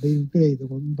a pedir un crédito,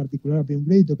 cuando un particular va a pedir un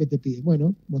crédito, ¿qué te pide?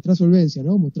 Bueno, mostrá solvencia,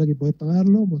 ¿no? Mostrá que podés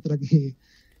pagarlo, mostrá que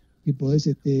que podés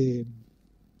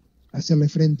hacerle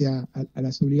frente a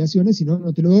las obligaciones, si no,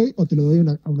 no te lo doy, o te lo doy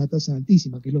a una tasa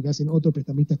altísima, que es lo que hacen otros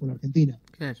prestamistas con la Argentina.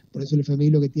 Claro. Por eso el FMI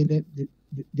lo que tiene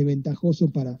de ventajoso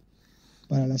para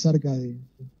las arcas de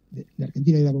la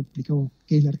Argentina, y ahora explicamos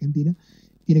qué es la Argentina,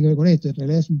 tiene que ver con esto. En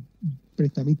realidad es un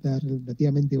prestamista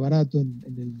relativamente barato en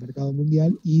el mercado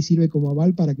mundial y sirve como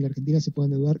aval para que la Argentina se pueda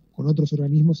endeudar con otros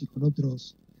organismos y con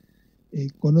otros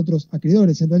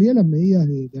acreedores. En realidad las medidas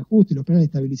de ajuste, los planes de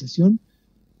estabilización,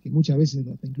 que muchas veces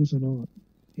hasta incluso no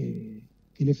que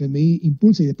el FMI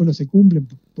impulsa y después no se cumplen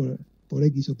por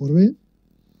X o por B,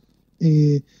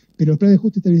 pero los planes de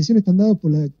ajuste y estabilización están dados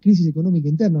por la crisis económica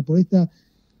interna, por esta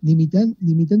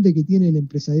limitante que tiene el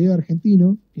empresariado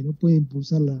argentino, que no puede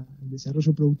impulsar el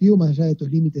desarrollo productivo más allá de estos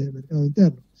límites del mercado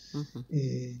interno. Uh-huh.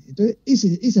 Entonces, esa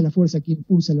es la fuerza que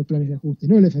impulsa los planes de ajuste,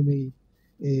 no el FMI.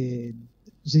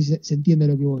 No sé si se entiende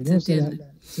lo que voy, ¿no? Se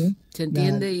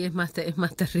entiende y es más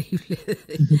terrible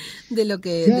de lo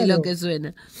que claro, de lo que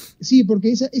suena. Sí,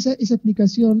 porque esa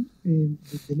explicación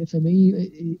del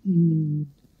FMI y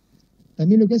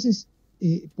también lo que hace es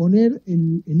poner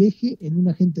el eje en un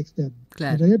agente externo.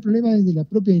 Claro. En realidad el problema es de la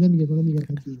propia dinámica económica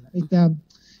argentina. El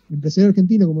empresario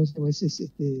argentino, como decimos,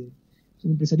 es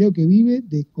un empresario que vive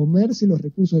de comerse los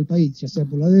recursos del país, ya sea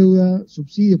por la deuda,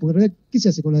 subsidio, porque en realidad, ¿qué se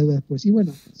hace con la deuda después? Y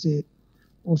bueno,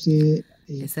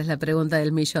 esa es la pregunta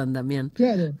del millón también.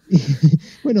 Claro.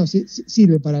 Bueno,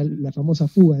 sirve para la famosa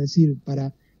fuga, es decir,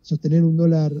 para sostener un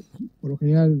dólar, por lo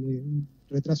general, un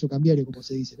retraso cambiario, como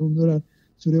se dice, ¿no? Un dólar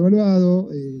sobrevaluado,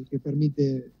 que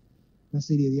permite una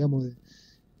serie, digamos, de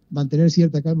mantener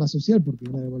cierta calma social, porque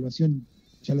una devaluación,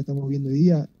 ya lo estamos viendo hoy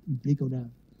día, implica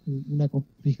una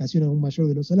confiscación aún mayor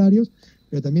de los salarios,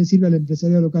 pero también sirve al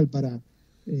empresario local para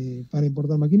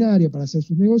importar maquinaria, para hacer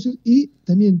sus negocios, y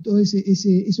también todos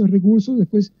esos recursos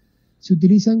después se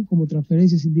utilizan como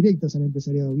transferencias indirectas al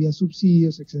empresariado, vía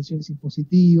subsidios, exenciones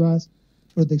impositivas,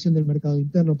 protección del mercado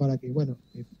interno para que, bueno,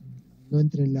 no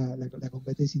entre en la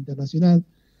competencia internacional.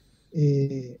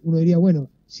 Uno diría, bueno,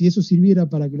 si eso sirviera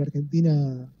para que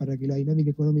la dinámica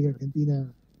económica argentina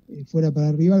fuera para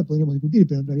arriba, lo podríamos discutir,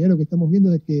 pero en realidad lo que estamos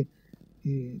viendo es que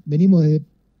venimos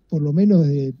por lo menos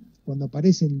desde cuando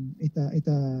aparecen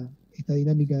esta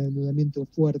dinámica de endeudamiento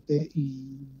fuerte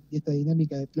y esta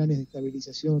dinámica de planes de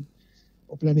estabilización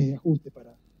o planes de ajuste,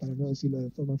 para no decirlo de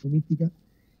forma eufemística,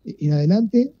 en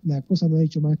adelante la cosa no ha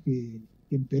hecho más que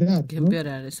empeorar. Que ¿no?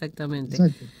 Seguimos, exactamente.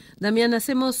 Exacto. Damián,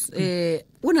 hacemos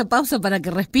una pausa para que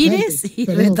respires y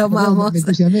perdón, retomamos.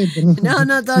 Perdón.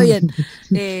 No, todo bien.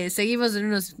 Seguimos en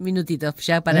unos minutitos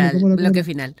ya para el bloque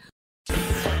final.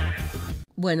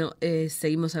 Bueno,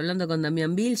 seguimos hablando con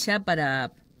Damián Bil ya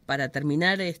para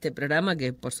terminar este programa,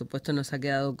 que por supuesto nos ha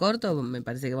quedado corto. Me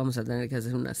parece que vamos a tener que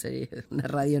hacer una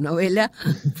radionovela,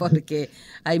 porque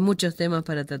hay muchos temas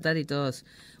para tratar y todos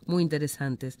muy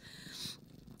interesantes.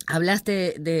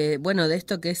 Hablaste de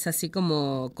esto que es así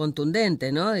como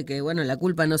contundente, ¿no? De que, bueno, la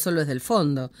culpa no solo es del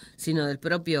fondo, sino del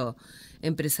propio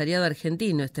empresariado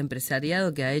argentino, este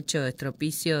empresariado que ha hecho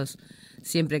estropicios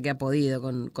siempre que ha podido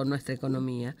con nuestra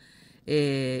economía.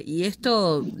 Y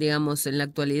esto, digamos, en la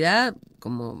actualidad,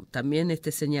 como también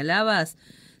señalabas,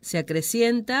 se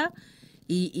acrecienta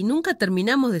y nunca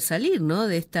terminamos de salir, ¿no?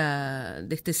 De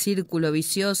este círculo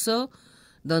vicioso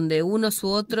donde unos u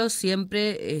otros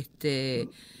siempre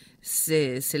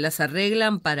se las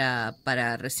arreglan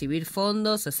para recibir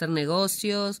fondos, hacer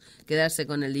negocios, quedarse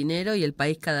con el dinero, y el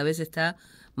país cada vez está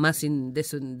más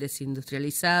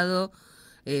desindustrializado,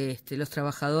 los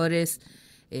trabajadores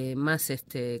más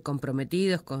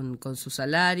comprometidos con sus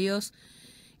salarios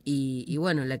y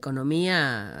bueno, la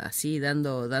economía así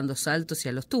dando saltos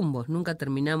hacia los tumbos. Nunca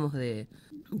terminamos de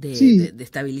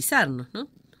estabilizarnos, ¿no?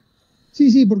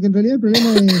 Sí, porque en realidad el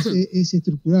problema es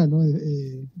estructural, ¿no?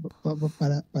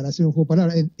 Para hacer un juego de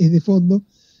palabras, es de fondo,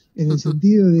 en el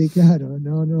sentido de, claro,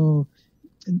 no.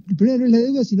 El problema no es la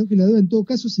deuda, sino que la deuda en todo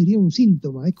caso sería un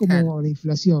síntoma, es como claro. La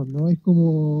inflación, ¿no? Es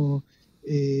como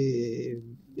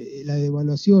la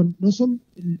devaluación, no son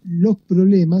los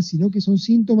problemas, sino que son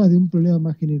síntomas de un problema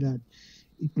más general.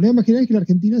 El problema más general es que la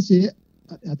Argentina se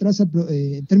atrasa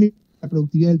en términos la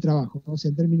productividad del trabajo, ¿no? O sea,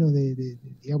 en términos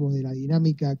digamos, de la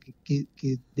dinámica que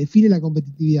define la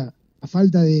competitividad, a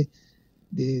falta de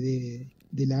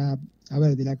la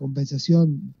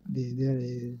compensación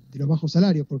de los bajos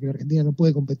salarios, porque la Argentina no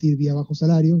puede competir vía bajos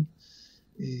salarios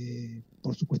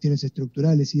por sus cuestiones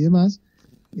estructurales y demás.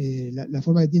 La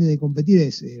forma que tiene de competir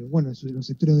es, los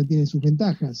sectores donde tienen sus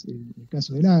ventajas, en el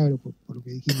caso del agro, por lo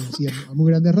que dijimos así, a muy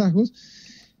grandes rasgos,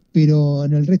 pero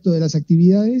en el resto de las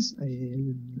actividades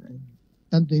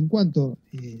tanto en cuanto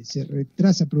se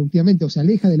retrasa productivamente o se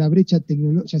aleja de la brecha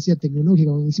ya sea tecnológica,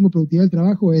 cuando decimos productividad del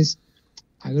trabajo es,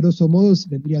 a grosso modo,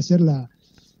 vendría a ser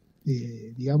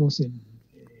digamos, el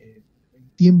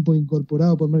tiempo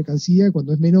incorporado por mercancía.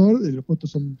 Cuando es menor, los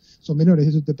costos son menores,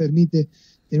 eso te permite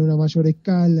tener una mayor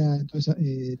escala, entonces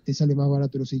te sale más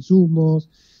barato los insumos,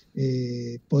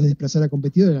 podés desplazar a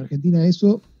competidores. En Argentina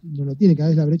eso no lo tiene, cada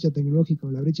vez la brecha tecnológica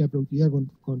o la brecha de productividad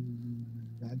con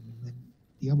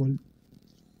digamos,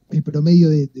 el promedio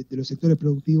de los sectores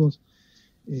productivos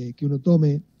que uno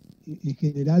tome en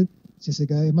general se hace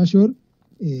cada vez mayor.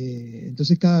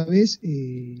 Entonces cada vez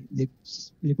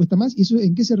le cuesta más. ¿Y eso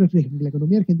en qué se refleja? En que la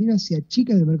economía argentina se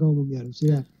achica del mercado mundial. O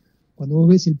sea, cuando vos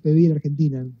ves el PBI de la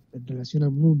Argentina en relación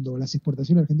al mundo, las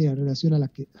exportaciones argentinas en relación a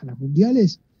las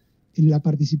mundiales, la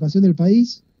participación del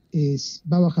país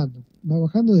va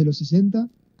bajando de los 60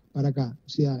 para acá. O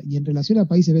sea, y en relación a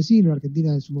países vecinos,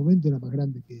 Argentina en su momento era más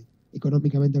grande que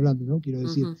económicamente hablando, ¿no? Quiero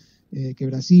decir, que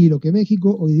Brasil o que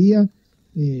México. Hoy día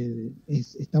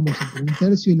estamos entre un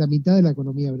tercio y la mitad de la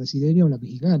economía brasileña o la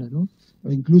mexicana, ¿no?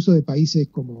 O incluso de países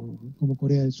como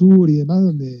Corea del Sur y demás,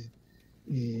 donde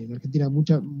la Argentina es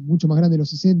mucho más grande de los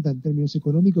 60 en términos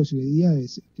económicos, y hoy día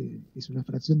es una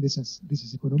fracción de esas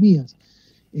economías.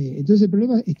 Entonces el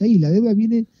problema está ahí. La deuda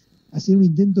viene a ser un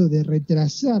intento de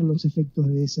retrasar los efectos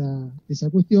de esa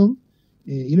cuestión,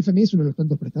 y el FMI es uno de los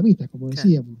tantos prestamistas, como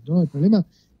decíamos, ¿no? El problema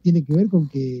tiene que ver con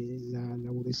que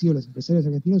la burguesía o los empresarios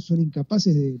argentinos son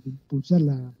incapaces de impulsar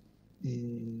la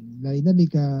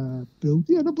dinámica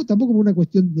productiva, no pues tampoco como una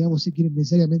cuestión, digamos, si quieren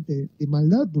necesariamente de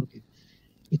maldad, porque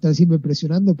están siempre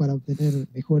presionando para obtener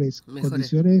mejores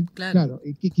condiciones, claro,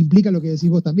 que implica lo que decís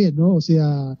vos también, ¿no? O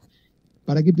sea,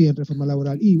 ¿para qué piden reforma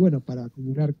laboral? Y bueno, para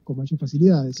acumular con mayor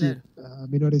facilidad, es decir, a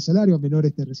menores salarios, a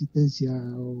menores de resistencia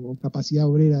o capacidad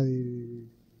obrera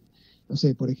no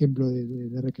sé, por ejemplo,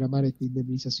 de reclamar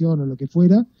indemnización o lo que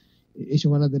fuera, ellos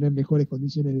van a tener mejores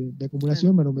condiciones de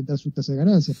acumulación, van a aumentar sus tasas de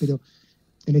ganancias. Pero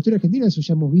en la historia argentina eso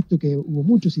ya hemos visto que hubo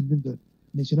muchos intentos,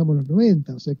 mencionamos los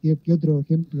 90, o sea, ¿qué otro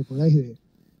ejemplo podáis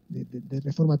de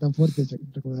reforma tan fuerte?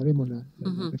 Recordaremos la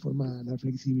reforma, la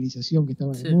flexibilización que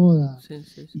estaba de moda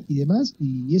y demás,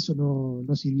 y eso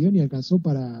no sirvió ni alcanzó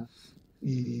para,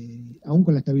 aún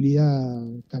con la estabilidad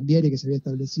cambiaria que se había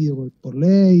establecido por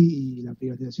ley y la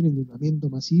privatización y endeudamiento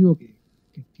masivo que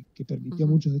permitió a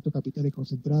muchos de estos capitales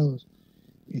concentrados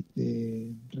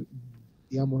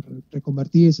digamos,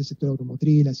 reconvertirse el sector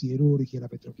automotriz, la siderúrgica, la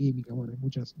petroquímica, bueno, en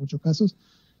muchos casos.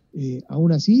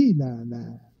 Aún así,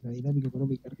 la dinámica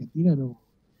económica argentina no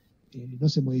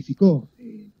se modificó.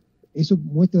 Eso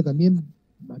muestra también,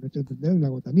 a nuestro entender, el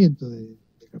agotamiento del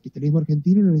capitalismo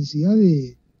argentino y la necesidad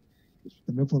de...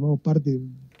 También formamos parte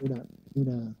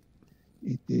de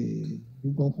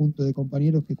un conjunto de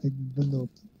compañeros que están intentando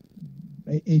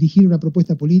erigir una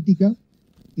propuesta política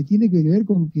que tiene que ver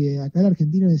con que acá la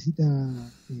Argentina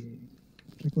necesita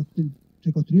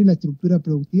reconstruir la estructura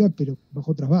productiva, pero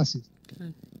bajo otras bases.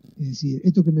 Es decir,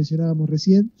 esto que mencionábamos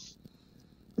recién,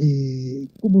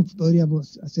 ¿cómo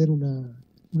podríamos hacer una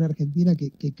Argentina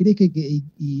que crezca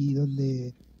y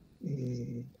donde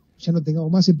ya no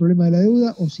tengamos más el problema de la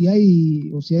deuda, o si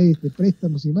hay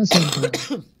préstamos y demás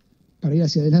para ir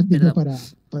hacia adelante, no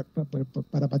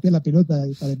para patear la pelota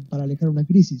y para alejar una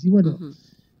crisis? Y bueno,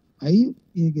 ahí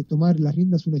tiene que tomar las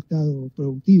riendas un Estado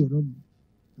productivo, ¿no?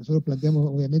 Nosotros planteamos,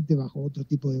 obviamente, bajo otro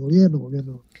tipo de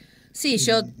gobierno. Sí,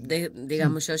 yo,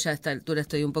 digamos, yo ya a esta altura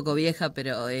estoy un poco vieja,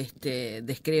 pero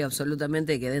descreo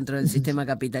absolutamente que dentro del sistema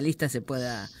capitalista se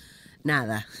pueda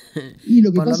nada. Y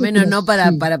lo que por lo menos no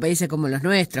para países como los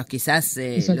nuestros, quizás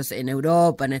en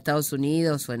Europa, en Estados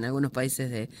Unidos o en algunos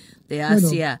países de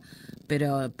Asia,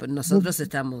 pero nosotros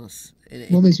estamos...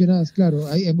 Vos mencionabas, claro,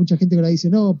 hay mucha gente que ahora dice,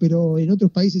 no, pero en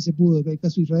otros países se pudo, el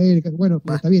caso de Israel, bueno,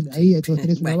 pero está bien, ahí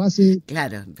tenés una base,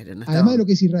 claro, pero no además de lo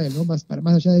que es Israel, ¿no? Más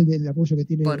allá del apoyo que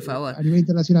tiene a nivel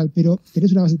internacional, pero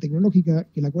tenés una base tecnológica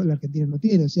que la cual la Argentina no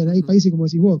tiene. O sea, hay países, como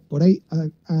decís vos, por ahí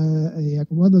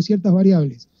acomodando ciertas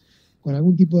variables, con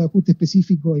algún tipo de ajuste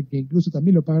específico, que incluso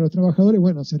también lo pagan los trabajadores,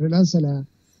 bueno, se relanza la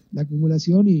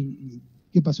acumulación. Y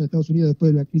 ¿qué pasó en Estados Unidos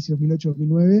después de la crisis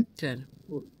 2008-2009? Claro.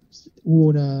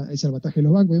 Hubo el salvataje de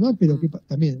los bancos y demás, pero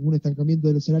también un estancamiento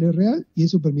del salario real, y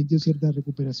eso permitió cierta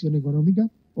recuperación económica,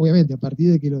 obviamente a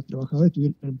partir de que los trabajadores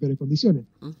estuvieron en peores condiciones.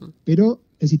 Pero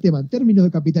el sistema, en términos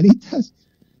de capitalistas,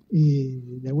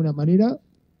 de alguna manera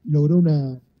logró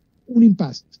un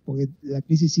impasse, porque la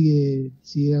crisis sigue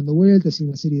dando vueltas, sigue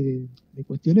una serie de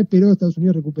cuestiones, pero Estados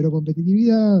Unidos recuperó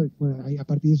competitividad, bueno, a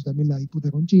partir de eso también la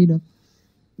disputa con China.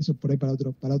 eso por ahí para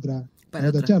otra charla. Para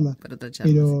otra charla, pero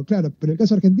sí. claro, pero el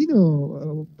caso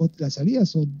argentino, las salidas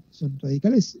son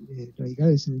radicales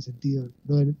en el sentido,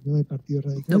 no del partido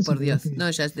radical. No, por Dios, que,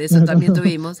 no, ya de eso también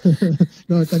tuvimos.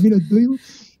 No, también lo tuvimos,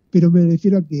 pero me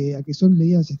refiero a que son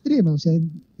medidas extremas, o sea,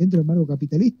 dentro del marco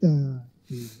capitalista,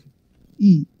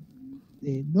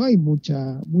 no hay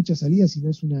mucha salida, sino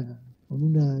es con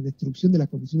una destrucción de las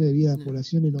condiciones de vida de la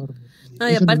población enorme.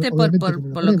 No, y aparte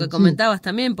por lo que comentabas, sí.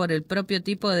 también por el propio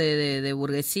tipo de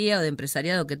burguesía o de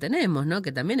empresariado que tenemos, ¿no?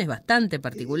 Que también es bastante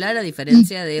particular a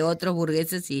diferencia de otros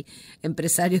burgueses y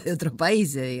empresarios de otros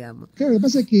países, digamos. Claro, lo que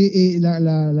pasa es que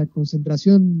la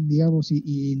concentración, digamos,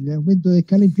 y el aumento de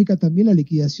escala implica también la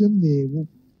liquidación de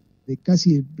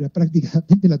casi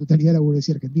prácticamente la totalidad de la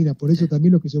burguesía argentina. Por eso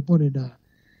también los que se oponen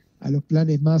a los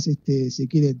planes más, se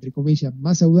quiere, entre comillas,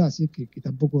 más audaces, que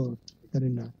tampoco están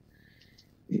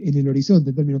en el horizonte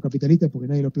en términos capitalistas, porque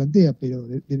nadie los plantea, pero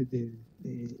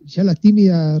ya las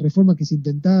tímidas reformas que se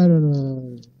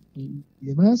intentaron y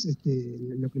demás,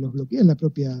 lo que los bloquea es la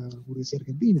propia burguesía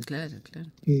argentina. Claro.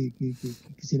 Que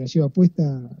se la lleva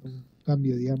puesta un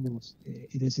cambio, digamos,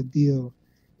 en este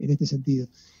sentido.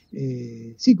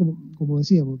 Sí, como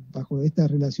decíamos, bajo estas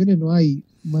relaciones no hay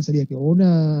más salida que un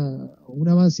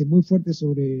avance muy fuerte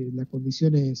sobre las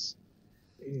condiciones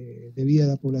de vida de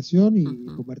la población y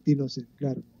convertirnos en,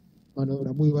 claro, mano de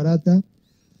obra muy barata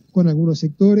con algunos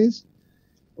sectores,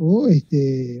 o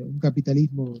un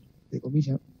capitalismo, de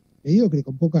comillas, mediocre,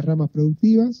 con pocas ramas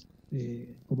productivas,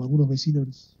 como algunos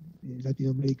vecinos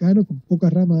latinoamericanos, con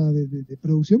pocas ramas de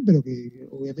producción, pero que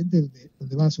obviamente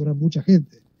donde va a sobrar mucha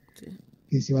gente. Sí.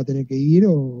 Que se va a tener que ir,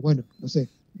 o bueno, no sé,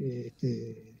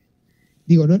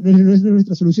 digo, no es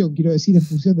nuestra solución, quiero decir, en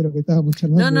función de lo que estábamos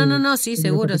charlando. No, sí,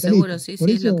 seguro, sí, eso,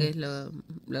 es lo que es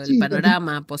el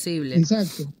panorama posible.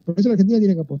 Exacto, por eso la Argentina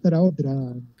tiene que apostar a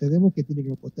otra, entendemos que tiene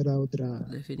que apostar a otra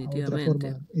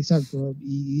forma, exacto,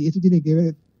 y esto tiene que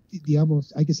ver,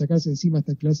 digamos, hay que sacarse encima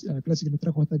la clase que nos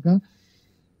trajo hasta acá,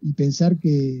 y pensar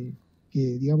que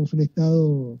digamos, un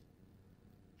Estado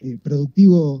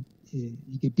productivo,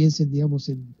 y que piensen, digamos,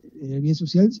 en el bien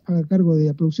social, haga cargo de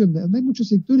la producción. Hay muchos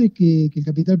sectores que el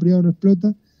capital privado no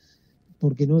explota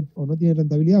porque no tiene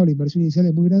rentabilidad, o la inversión inicial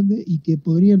es muy grande, y que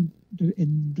podrían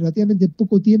en relativamente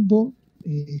poco tiempo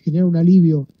generar un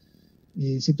alivio.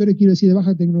 Sectores, quiero decir, de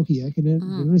baja tecnología, que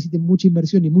no necesiten mucha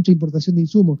inversión ni mucha importación de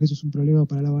insumos, que eso es un problema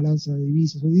para la balanza de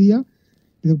divisas hoy día,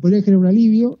 pero podrían generar un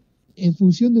alivio en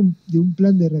función de un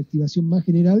plan de reactivación más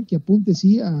general que apunte,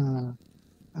 sí, a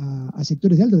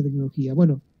sectores de alta tecnología.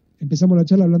 Bueno, empezamos la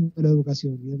charla hablando de la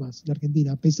educación y demás. La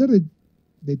Argentina, a pesar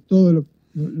de todo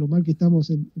lo mal que estamos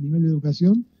en nivel de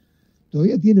educación,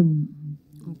 todavía tiene un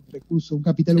recurso, un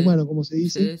capital humano, como se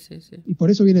dice, sí. Y por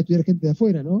eso viene a estudiar gente de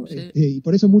afuera, ¿no? Sí. Y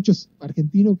por eso muchos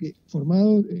argentinos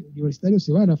formados universitarios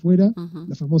se van afuera,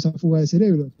 la famosa fuga de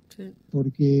cerebros, sí.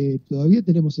 Porque todavía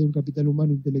tenemos un capital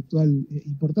humano intelectual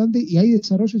importante, y hay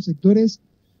desarrollo en sectores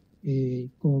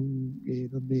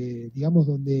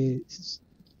donde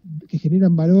que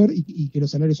generan valor y que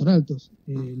los salarios son altos,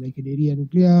 la ingeniería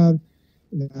nuclear,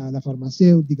 la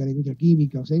farmacéutica, la industria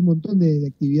química, o sea, hay un montón de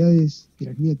actividades que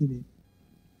la Argentina tiene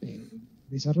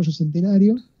desarrollo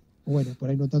centenario, o bueno, por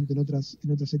ahí no tanto en otros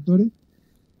sectores,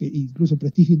 incluso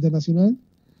prestigio internacional,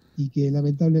 y que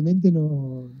lamentablemente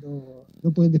no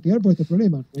pueden despegar por estos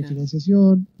problemas. No hay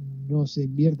financiación, no se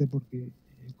invierte porque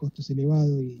el costo es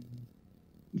elevado y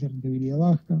la rentabilidad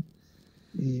baja,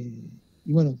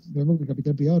 y bueno, vemos que el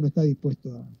capital privado no está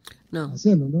dispuesto a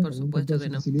hacerlo, ¿no? Por supuesto que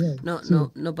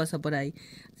no. No pasa por ahí.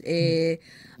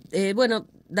 Bueno,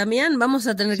 Damián, vamos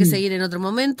a tener que seguir en otro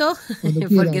momento,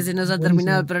 porque se nos ha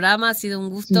terminado el programa. Ha sido un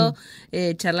gusto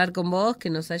charlar con vos, que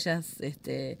nos hayas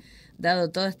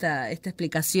dado toda esta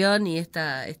explicación y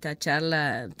esta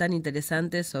charla tan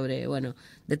interesante sobre, bueno,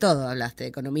 de todo hablaste, de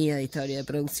economía, de historia, de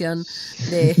producción,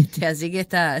 así que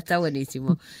está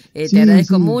buenísimo. Te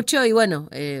agradezco mucho, y bueno,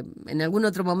 en algún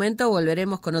otro momento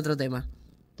volveremos con otro tema.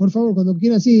 Por favor, cuando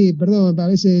quieras, sí, perdón, a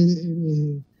veces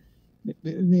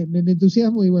me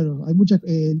entusiasmo, y bueno, hay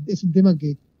es un tema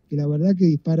que la verdad que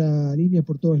dispara líneas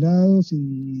por todos lados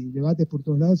y debates por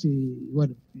todos lados, y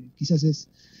bueno, quizás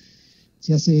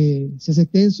se hace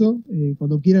extenso.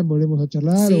 Cuando quieran volvemos a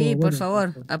charlar. Sí, por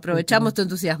favor, aprovechamos tu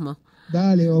entusiasmo.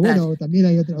 Dale, bueno, también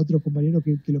hay otros compañeros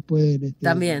que los pueden...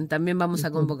 También vamos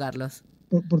a convocarlos.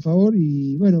 Por favor,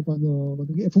 y bueno, cuando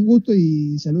fue un gusto,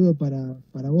 y saludo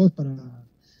para vos, para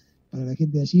la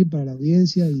gente de allí, para la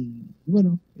audiencia, y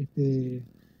bueno,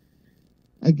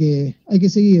 hay que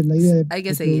seguir la idea de... Hay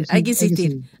que seguir, hay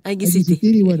que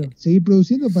insistir, y bueno, seguir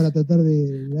produciendo para tratar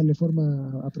de darle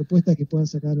forma a propuestas que puedan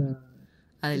sacar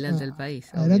Adelante el país.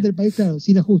 Adelante el país, claro,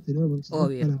 sin ajuste, ¿no? Porque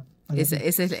obvio. Esa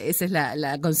es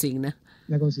la consigna.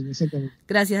 La consigna, exactamente.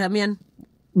 Gracias, Damián.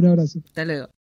 Un abrazo. Hasta luego.